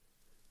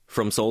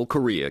From Seoul,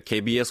 Korea,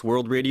 KBS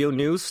World Radio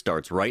News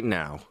starts right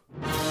now.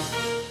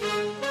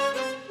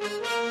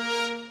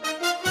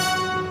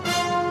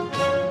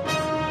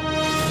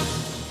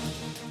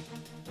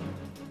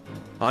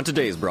 On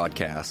today's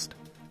broadcast,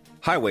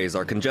 highways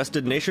are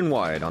congested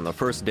nationwide on the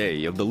first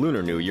day of the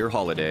Lunar New Year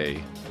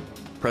holiday.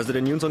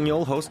 President Yoon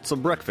Suk-yeol hosts a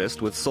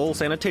breakfast with Seoul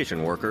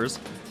sanitation workers,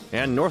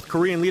 and North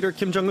Korean leader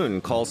Kim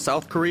Jong-un calls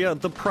South Korea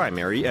the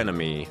primary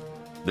enemy.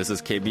 This is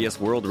KBS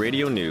World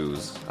Radio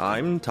News.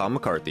 I'm Tom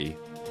McCarthy.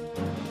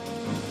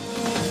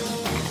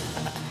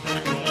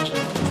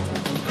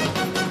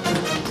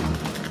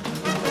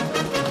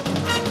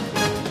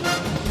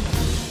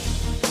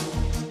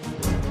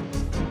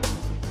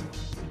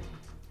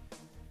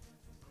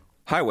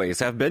 Highways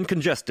have been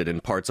congested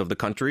in parts of the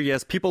country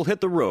as people hit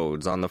the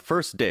roads on the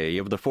first day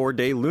of the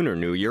 4-day Lunar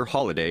New Year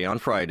holiday on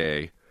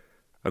Friday.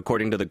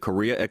 According to the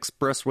Korea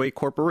Expressway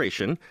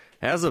Corporation,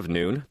 as of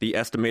noon, the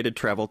estimated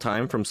travel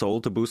time from Seoul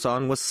to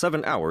Busan was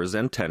 7 hours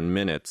and 10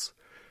 minutes.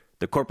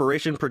 The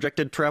corporation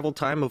projected travel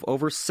time of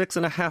over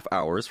 6.5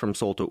 hours from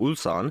Seoul to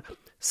Ulsan,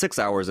 6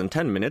 hours and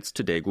 10 minutes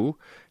to Daegu,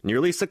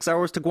 nearly 6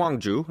 hours to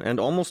Gwangju, and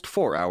almost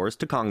 4 hours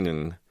to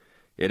Gangneung.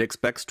 It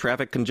expects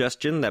traffic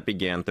congestion that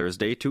began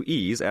Thursday to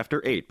ease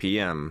after 8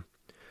 p.m.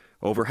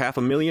 Over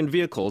 500,000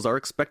 vehicles are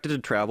expected to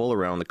travel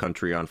around the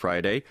country on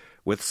Friday,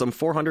 with some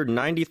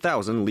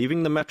 490,000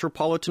 leaving the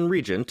metropolitan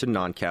region to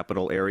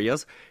non-capital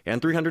areas and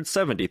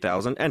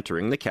 370,000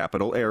 entering the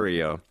capital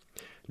area.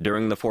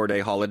 During the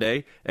 4-day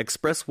holiday,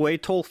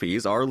 expressway toll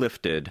fees are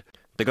lifted.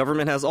 The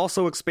government has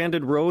also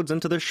expanded roads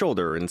into the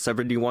shoulder in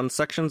 71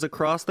 sections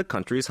across the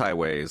country's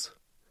highways.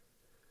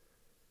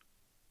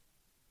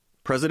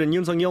 President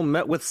Yoon Suk-yeol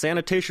met with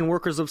sanitation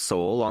workers of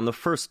Seoul on the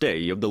first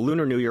day of the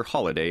Lunar New Year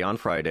holiday on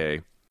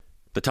Friday.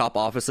 The top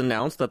office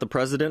announced that the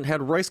president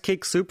had rice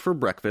cake soup for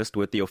breakfast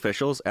with the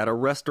officials at a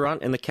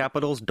restaurant in the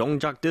capital's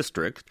Dongjak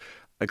district,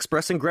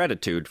 expressing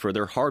gratitude for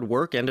their hard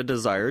work and a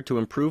desire to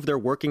improve their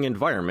working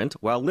environment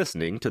while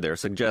listening to their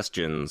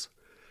suggestions.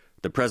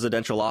 The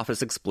presidential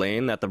office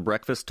explained that the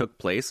breakfast took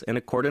place in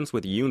accordance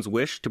with Yoon's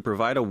wish to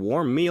provide a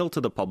warm meal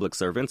to the public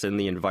servants in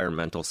the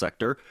environmental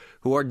sector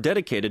who are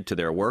dedicated to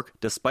their work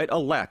despite a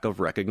lack of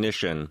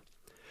recognition.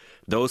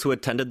 Those who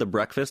attended the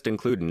breakfast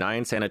include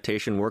 9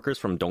 sanitation workers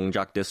from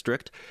Dongjak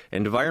District,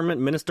 Environment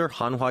Minister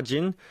Han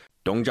Hwa-jin,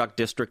 Dongjak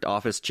District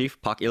Office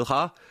Chief Park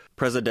Il-ha,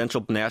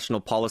 Presidential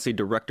National Policy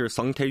Director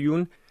Sung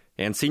Tae-yoon,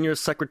 and Senior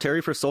Secretary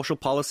for Social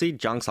Policy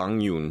Jang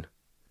Sang-yoon.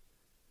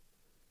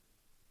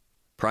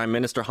 Prime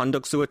Minister Han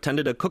Duck-soo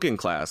attended a cooking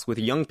class with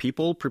young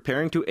people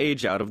preparing to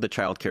age out of the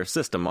childcare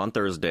system on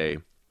Thursday.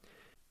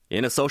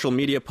 In a social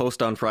media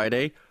post on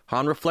Friday,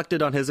 Han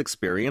reflected on his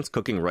experience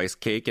cooking rice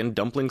cake and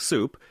dumpling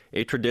soup,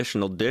 a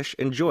traditional dish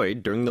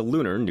enjoyed during the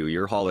Lunar New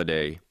Year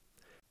holiday.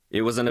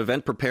 It was an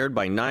event prepared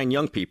by 9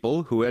 young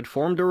people who had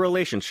formed a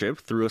relationship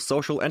through a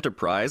social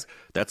enterprise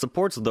that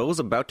supports those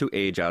about to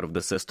age out of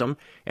the system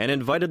and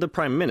invited the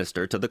Prime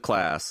Minister to the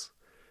class.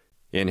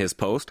 In his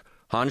post,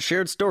 Han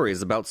shared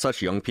stories about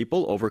such young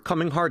people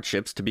overcoming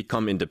hardships to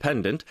become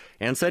independent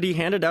and said he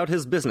handed out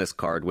his business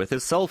card with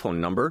his cell phone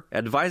number,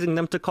 advising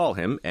them to call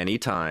him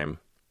anytime.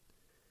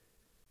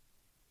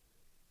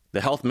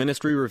 The Health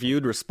Ministry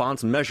reviewed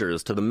response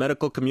measures to the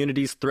medical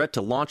community's threat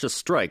to launch a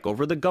strike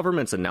over the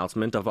government's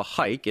announcement of a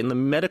hike in the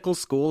medical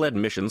school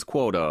admissions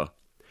quota.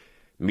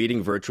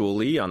 Meeting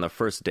virtually on the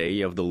first day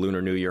of the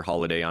Lunar New Year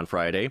holiday on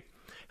Friday,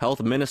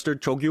 Health Minister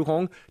Cho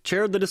Kyu-hong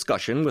chaired the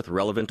discussion with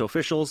relevant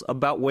officials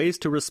about ways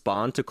to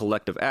respond to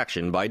collective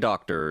action by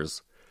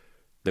doctors.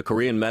 The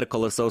Korean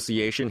Medical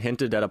Association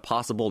hinted at a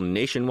possible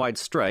nationwide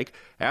strike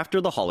after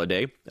the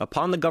holiday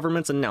upon the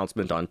government's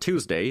announcement on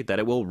Tuesday that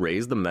it will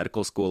raise the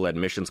medical school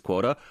admissions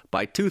quota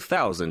by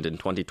 2,000 in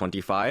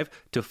 2025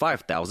 to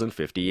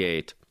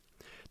 5,058.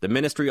 The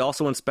ministry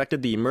also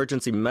inspected the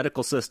emergency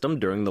medical system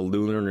during the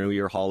Lunar New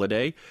Year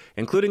holiday,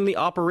 including the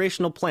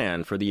operational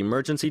plan for the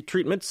Emergency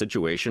Treatment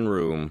Situation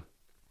Room.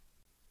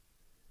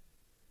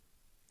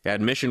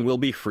 Admission will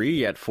be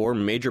free at 4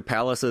 major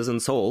palaces in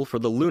Seoul for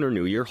the Lunar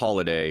New Year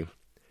holiday.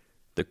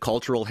 The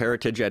Cultural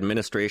Heritage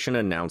Administration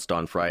announced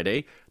on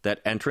Friday that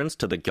entrance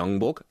to the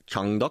Gyeongbok,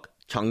 Cheongdeok,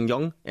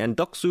 Changgyeong, and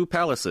Deoksu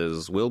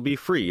palaces will be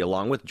free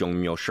along with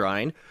Jongmyo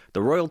Shrine,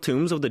 the royal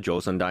tombs of the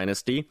Joseon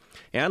dynasty,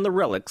 and the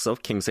relics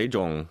of King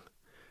Sejong.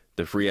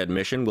 The free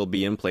admission will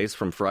be in place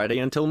from Friday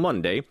until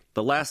Monday,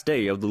 the last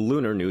day of the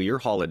Lunar New Year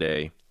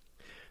holiday.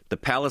 The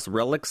Palace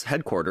Relics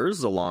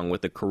headquarters, along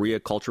with the Korea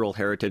Cultural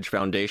Heritage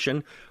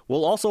Foundation,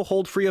 will also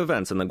hold free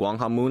events in the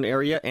Gwanghwamun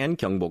area and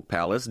Gyeongbok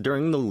Palace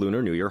during the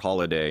Lunar New Year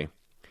holiday.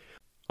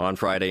 On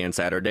Friday and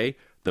Saturday,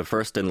 the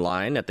first in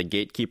line at the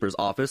gatekeeper's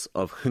office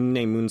of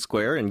Hungnaemun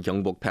Square in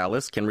Gyeongbok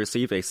Palace can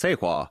receive a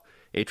Sehwa,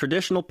 a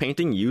traditional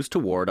painting used to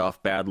ward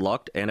off bad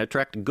luck and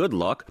attract good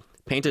luck,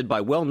 painted by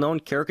well-known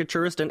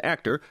caricaturist and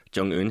actor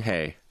Jung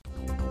Eun-hae.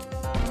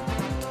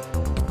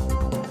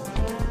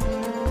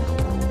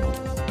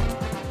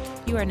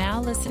 You are now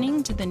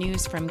listening to the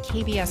news from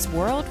KBS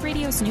World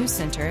Radio's News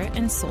Center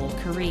in Seoul,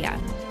 Korea.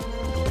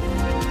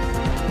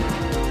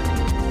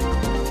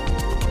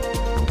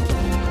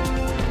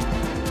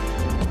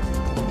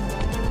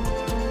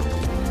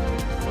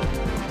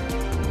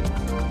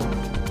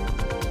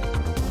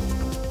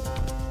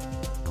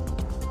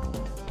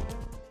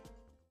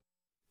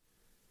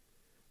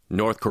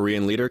 North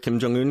Korean leader Kim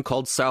Jong-un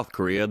called South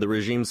Korea the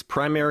regime's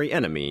primary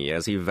enemy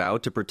as he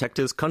vowed to protect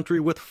his country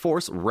with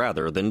force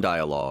rather than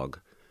dialogue.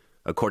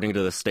 According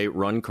to the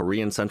state-run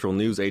Korean Central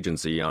News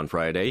Agency on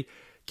Friday,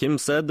 Kim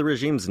said the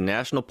regime's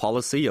national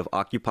policy of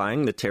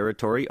occupying the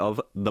territory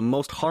of the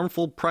most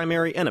harmful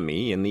primary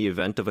enemy in the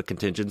event of a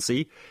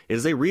contingency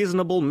is a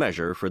reasonable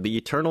measure for the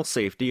eternal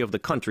safety of the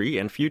country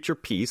and future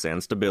peace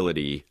and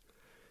stability.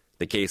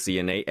 The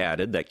KCNA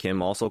added that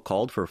Kim also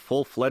called for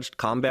full-fledged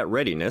combat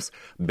readiness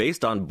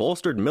based on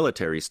bolstered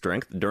military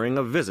strength during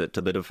a visit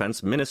to the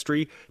Defense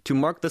Ministry to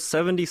mark the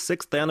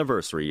 76th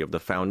anniversary of the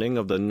founding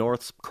of the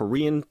North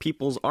Korean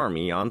People's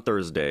Army on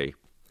Thursday.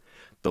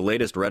 The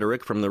latest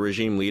rhetoric from the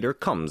regime leader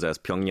comes as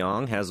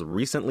Pyongyang has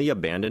recently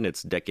abandoned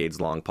its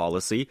decades-long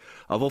policy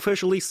of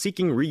officially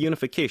seeking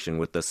reunification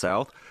with the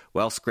South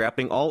while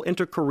scrapping all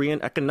inter-Korean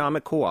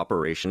economic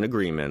cooperation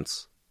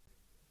agreements.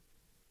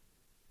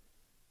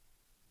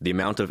 The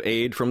amount of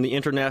aid from the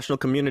international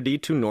community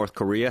to North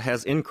Korea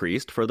has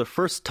increased for the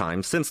first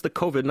time since the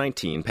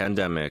COVID-19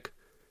 pandemic.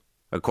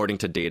 According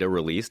to data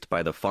released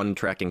by the Fund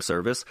Tracking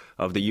Service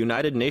of the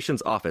United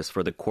Nations Office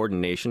for the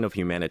Coordination of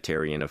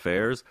Humanitarian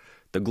Affairs,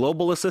 the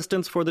global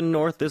assistance for the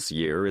North this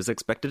year is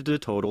expected to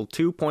total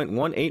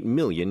 $2.18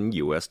 million.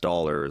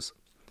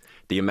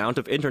 The amount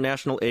of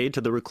international aid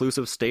to the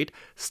reclusive state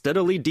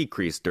steadily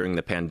decreased during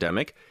the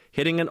pandemic,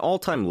 hitting an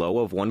all-time low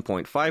of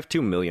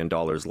 $1.52 million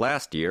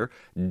last year,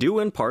 due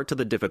in part to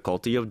the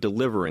difficulty of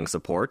delivering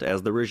support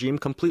as the regime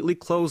completely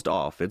closed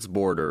off its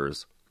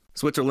borders.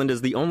 Switzerland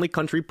is the only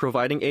country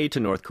providing aid to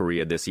North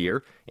Korea this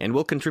year and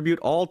will contribute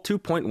all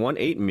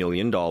 $2.18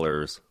 million.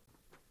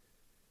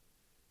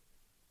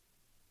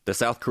 The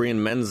South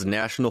Korean men's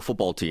national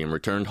football team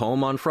returned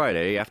home on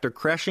Friday after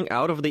crashing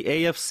out of the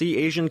AFC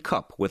Asian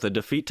Cup with a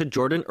defeat to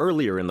Jordan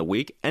earlier in the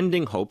week,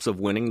 ending hopes of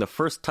winning the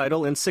first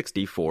title in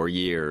 64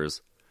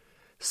 years.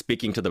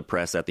 Speaking to the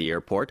press at the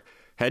airport,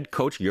 head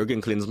coach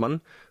Jürgen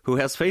Klinsmann, who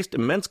has faced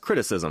immense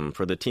criticism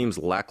for the team's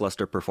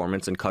lackluster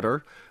performance in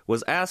Qatar,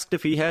 was asked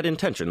if he had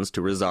intentions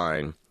to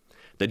resign.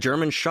 The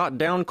German shot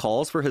down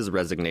calls for his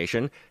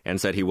resignation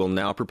and said he will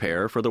now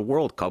prepare for the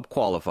World Cup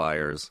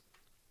qualifiers.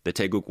 The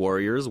Taeguk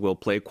Warriors will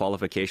play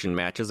qualification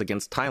matches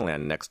against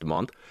Thailand next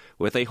month,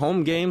 with a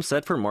home game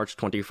set for March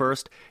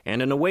 21st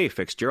and an away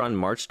fixture on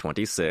March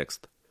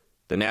 26th.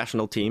 The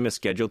national team is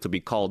scheduled to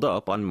be called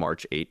up on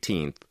March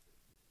 18th.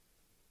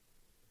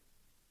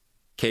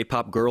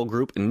 K-pop girl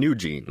group New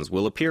Jeans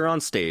will appear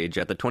on stage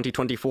at the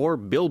 2024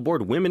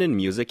 Billboard Women in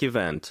Music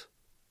event.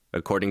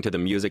 According to the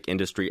music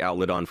industry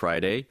outlet on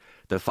Friday,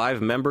 the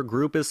 5-member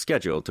group is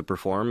scheduled to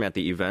perform at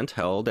the event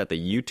held at the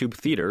YouTube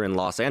Theater in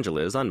Los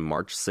Angeles on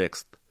March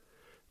 6th.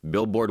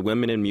 Billboard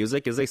Women in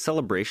Music is a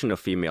celebration of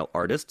female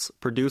artists,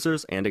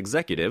 producers, and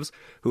executives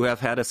who have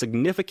had a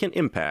significant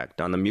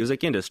impact on the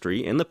music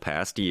industry in the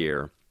past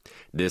year.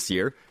 This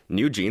year,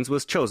 New Jeans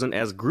was chosen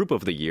as Group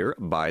of the Year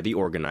by the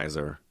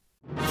organizer.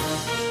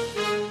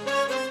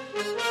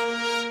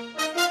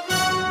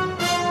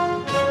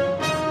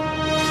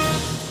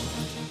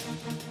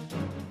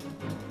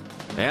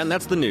 And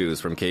that's the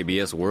news from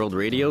KBS World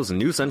Radio's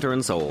News Center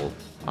in Seoul.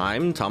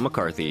 I'm Tom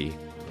McCarthy.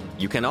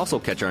 You can also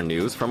catch our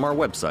news from our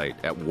website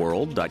at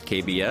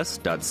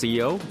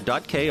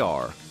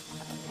world.kbs.co.kr.